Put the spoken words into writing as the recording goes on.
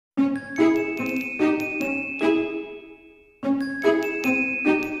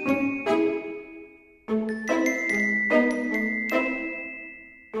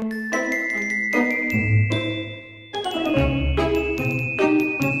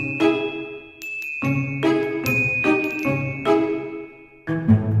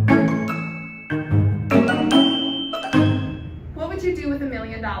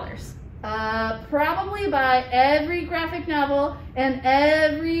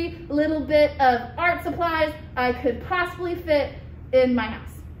every little bit of art supplies I could possibly fit in my house.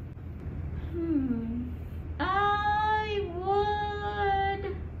 I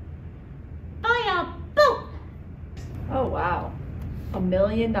would buy a boat. Oh, wow. $1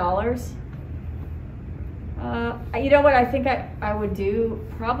 million? You know what I think I would do?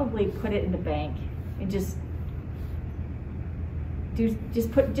 Probably put it in the bank and just in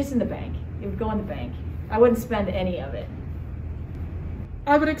the bank. It would go in the bank. I wouldn't spend any of it.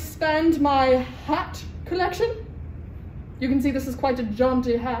 I would expand my hat collection. You can see this is quite a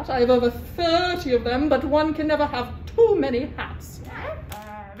jaunty hat. I have over 30 of them, but one can never have too many hats.